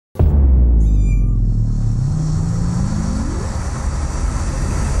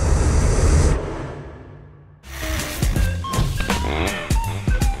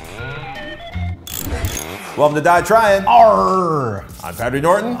Welcome to Die Trying. Arr! I'm Patrick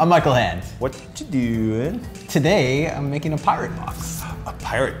Norton. I'm Michael Hand. What you doing? Today, I'm making a pirate box. A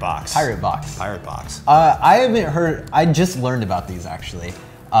pirate box. Pirate box. Pirate box. I haven't heard, I just learned about these actually.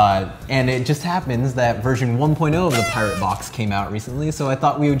 And it just happens that version 1.0 of the pirate box came out recently, so I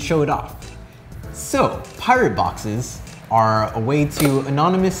thought we would show it off. So, pirate boxes are a way to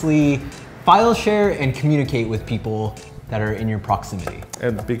anonymously file share and communicate with people that are in your proximity.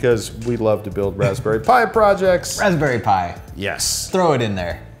 And because we love to build Raspberry Pi projects. Raspberry Pi. Yes. Throw it in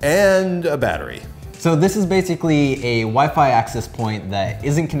there. And a battery. So this is basically a Wi-Fi access point that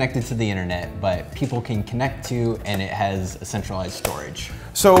isn't connected to the internet, but people can connect to, and it has a centralized storage.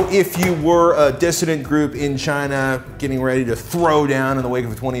 So if you were a dissident group in China getting ready to throw down in the wake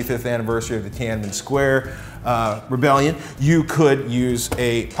of the 25th anniversary of the Tiananmen Square rebellion, you could use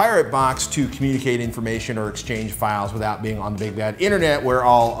a pirate box to communicate information or exchange files without being on the big bad internet where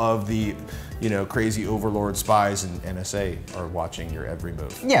all of the crazy overlord spies and NSA are watching your every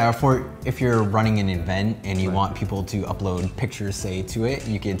move. Yeah, if you're running an event and you want people to upload pictures, say, to it,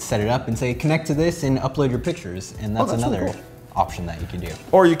 you could set it up and say, connect to this and upload your pictures, and that's another so cool option that you can do.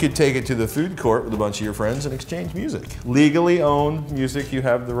 Or you could take it to the food court with a bunch of your friends and exchange music. Legally owned music you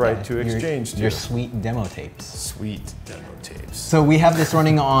have the right to exchange your sweet demo tapes. Sweet demo tapes. So we have this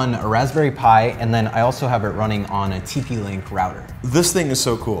running on a Raspberry Pi, and then I also have it running on a TP-Link router. This thing is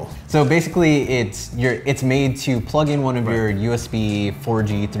so cool. So basically it's made to plug in one of your USB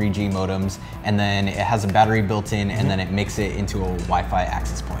 4G, 3G modems, and then it has a battery built in, and then it makes it into a Wi-Fi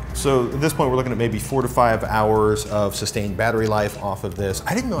access point. So at this point we're looking at maybe 4 to 5 hours of sustained battery life off of this.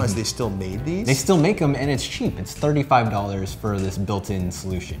 I didn't realize they still made these. They still make them, and it's cheap. It's $35 for this built-in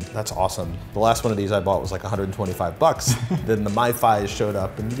solution. That's awesome. The last one of these I bought was like 125 bucks. Then the MiFi showed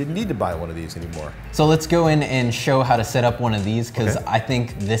up and you didn't need to buy one of these anymore. So let's go in and show how to set up one of these, because I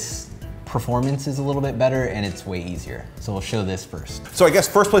think this performance is a little bit better and it's way easier. So we'll show this first. So I guess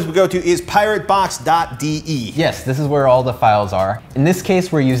first place we go to is piratebox.de. Yes, this is where all the files are. In this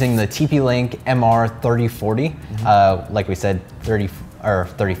case, we're using the TP-Link MR3040. Like we said,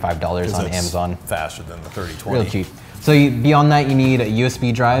 $35 on Amazon. Faster than the 3020. Real cheap. So beyond that, you need a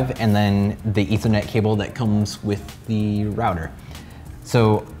USB drive and then the Ethernet cable that comes with the router.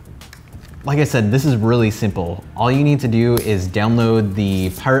 So, like I said, this is really simple. All you need to do is download the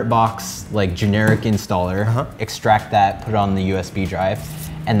Piratebox generic installer, extract that, put it on the USB drive,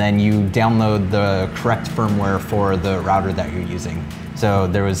 and then you download the correct firmware for the router that you're using. So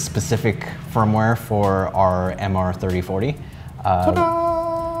there was specific firmware for our MR3040.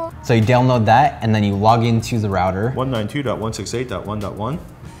 So you download that and then you log into the router. 192.168.1.1?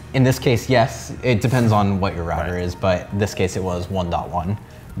 In this case, yes. It depends on what your router is, but in this case it was 1.1.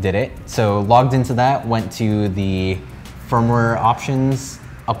 Did it. So logged into that, went to the firmware options,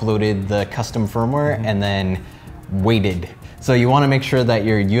 uploaded the custom firmware, and then waited. So you want to make sure that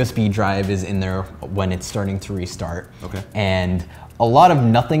your USB drive is in there when it's starting to restart. Okay. And a lot of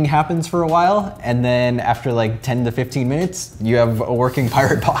nothing happens for a while, and then after like 10 to 15 minutes, you have a working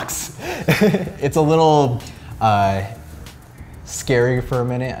pirate box. It's a little scary for a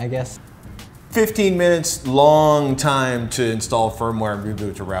minute, I guess. 15 minutes, long time to install firmware and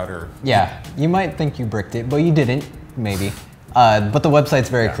reboot your router. Yeah, you might think you bricked it, but you didn't, maybe. But the website's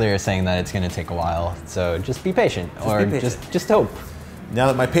very clear saying that it's gonna take a while, so just be patient, just hope. Now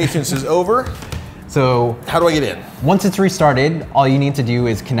that my patience is over, so how do I get in? Once it's restarted, all you need to do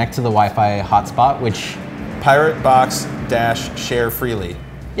is connect to the Wi-Fi hotspot, which... Piratebox-share freely.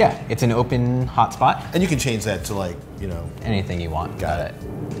 Yeah, it's an open hotspot. And you can change that to anything you want. Got it.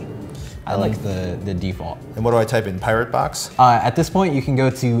 I like the default. And what do I type in, Piratebox? At this point, you can go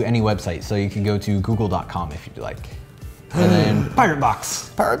to any website. So you can go to google.com if you'd like. And then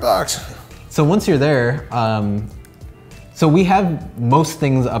Piratebox. Piratebox. So once you're there, so we have most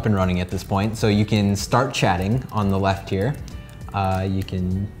things up and running at this point. So you can start chatting on the left here. You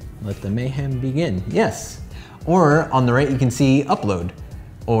can let the mayhem begin. Yes. Or on the right, you can see upload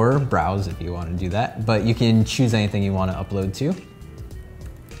or browse if you want to do that. But you can choose anything you want to upload to.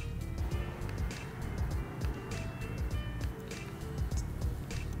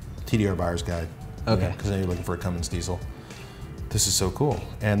 TDR buyer's guide. Okay. Because then you're looking for a Cummins diesel. This is so cool.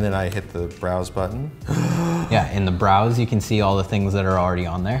 And then I hit the browse button. Yeah, in the browse, you can see all the things that are already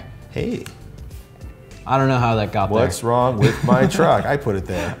on there. Hey. I don't know how that got there. What's wrong with my truck? I put it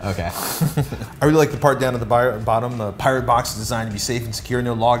there. Okay. I really like the part down at the bottom. The Pirate Box is designed to be safe and secure.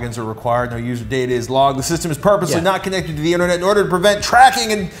 No logins are required. No user data is logged. The system is purposely not connected to the internet in order to prevent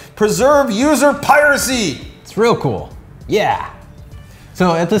tracking and preserve user piracy. It's real cool. Yeah.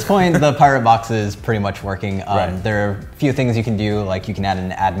 So at this point, the Piratebox is pretty much working. Right. There are a few things you can do, like you can add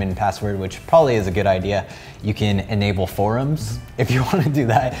an admin password, which probably is a good idea. You can enable forums if you want to do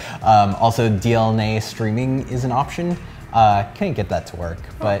that. Also, DLNA streaming is an option. Can't get that to work,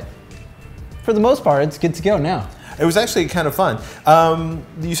 but for the most part, it's good to go now. It was actually kind of fun.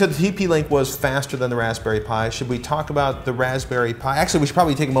 You said the TP-Link was faster than the Raspberry Pi. Should we talk about the Raspberry Pi? Actually, we should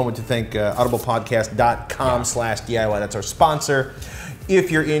probably take a moment to thank audiblepodcast.com/DIY. That's our sponsor.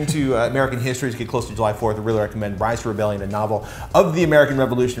 If you're into American history, as you get close to July 4th, I really recommend Rise to Rebellion, a novel of the American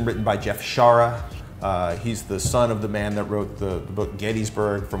Revolution written by Jeff Shara. He's the son of the man that wrote the book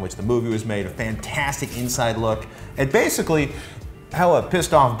Gettysburg, from which the movie was made. A fantastic inside look at basically how a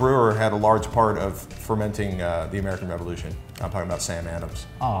pissed off brewer had a large part of fermenting the American Revolution. I'm talking about Sam Adams.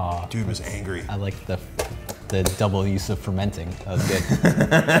 Aw. Dude was angry. I like the double use of fermenting. That was good.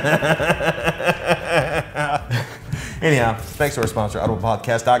 Anyhow, thanks to our sponsor,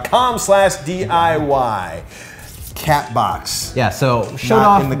 audiblepodcast.com/DIY. Catbox. Yeah, so showed Not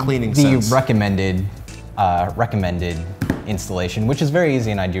off in the cleaning the sense. recommended installation, which is very easy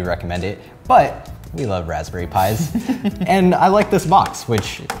and I do recommend it, but we love Raspberry Pis. And I like this box,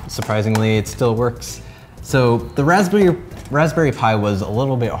 which surprisingly it still works. So the Raspberry Pi was a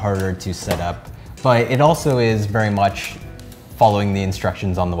little bit harder to set up, but it also is very much following the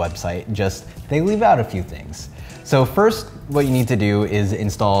instructions on the website, just they leave out a few things. So first, what you need to do is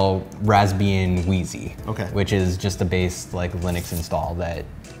install Raspbian Wheezy, which is just a base like Linux install that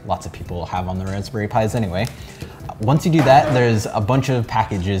lots of people have on their Raspberry Pis anyway. Once you do that, there's a bunch of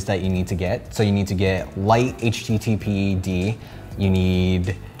packages that you need to get. So you need to get light HTTPD. You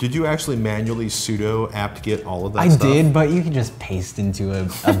need... Did you actually manually sudo apt-get all of that stuff? stuff? I did, but you can just paste into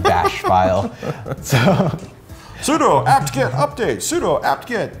a bash file. So... sudo apt-get update, sudo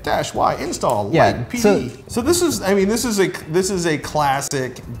apt-get -y install light PD. So this is, I mean, this is a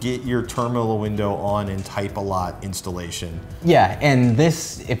classic get your terminal window on and type a lot installation. Yeah, and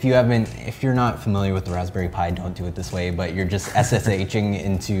this, if you're not familiar with the Raspberry Pi, don't do it this way, but you're just SSHing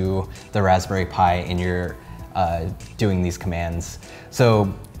into the Raspberry Pi and you're doing these commands.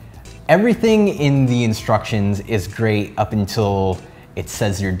 So everything in the instructions is great up until it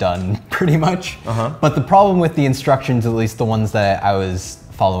says you're done, pretty much. But the problem with the instructions, at least the ones that I was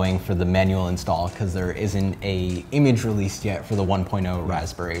following for the manual install, because there isn't a image released yet for the 1.0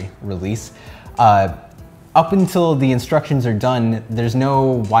 Raspberry release, up until the instructions are done, there's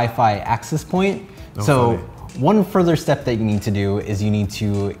no Wi-Fi access point. So one further step that you need to do is you need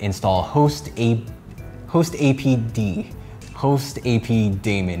to install host APD. Host AP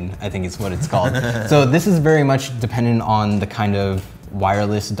daemon, I think is what it's called. So this is very much dependent on the kind of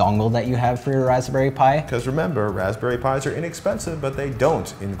wireless dongle that you have for your Raspberry Pi. Because remember, Raspberry Pis are inexpensive, but they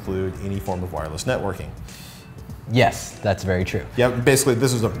don't include any form of wireless networking. Yes, that's very true. Yeah, basically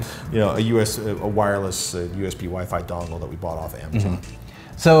this is a wireless USB Wi-Fi dongle that we bought off Amazon.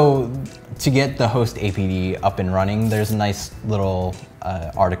 So to get the host APD up and running, there's a nice little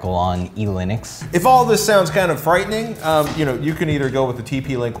article on eLinux. If all this sounds kind of frightening, you can either go with the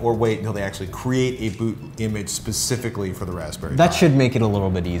TP-Link or wait until they actually create a boot image specifically for the Raspberry Pi. That should make it a little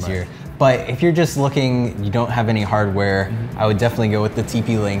bit easier. But if you're just looking, you don't have any hardware, I would definitely go with the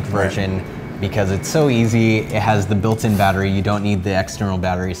TP-Link version because it's so easy. It has the built-in battery. You don't need the external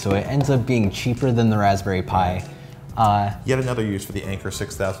battery, so it ends up being cheaper than the Raspberry Pi. Yet another use for the Anker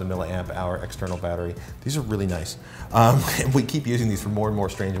 6000 milliamp hour external battery. These are really nice. And we keep using these for more and more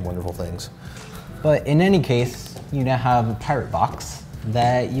strange and wonderful things. But in any case, you now have a Piratebox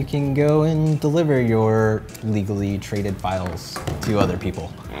that you can go and deliver your legally traded files to other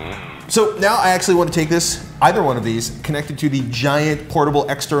people. So now I actually want to take this, either one of these, connected to the giant portable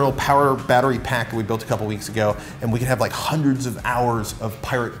external power battery pack that we built a couple weeks ago, and we can have like hundreds of hours of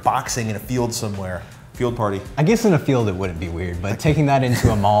Pirateboxing in a field somewhere. Field party. I guess in a field it wouldn't be weird, but taking that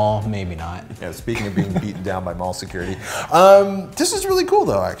into a mall, maybe not. Yeah, speaking of being beaten down by mall security. This is really cool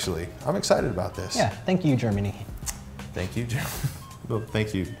though, actually. I'm excited about this. Yeah, thank you, Germany. Thank you, well,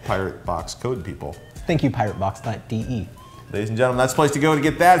 thank you, Piratebox code people. Thank you, piratebox.de. Ladies and gentlemen, that's the place to go to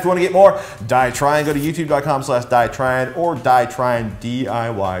get that. If you want to get more, DieTryin, go to youtube.com/DieTryin or DieTryin,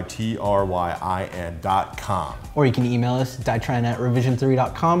 DIYTRYIN.com. Or you can email us,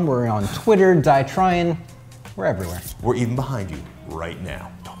 dietryin@revision3.com. We're on Twitter, DieTryin. We're everywhere. We're even behind you right now.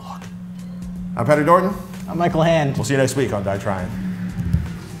 Don't look. I'm Patrick Norton. I'm Michael Hand. We'll see you next week on DieTryin.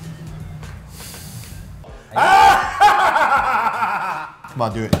 Come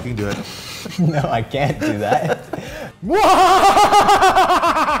on, do it. You can do it. No, I can't do that.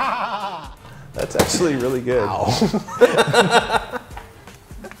 That's actually really good. Ow.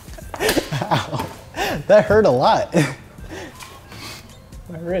 Ow. That hurt a lot.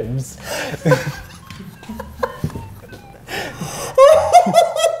 My ribs.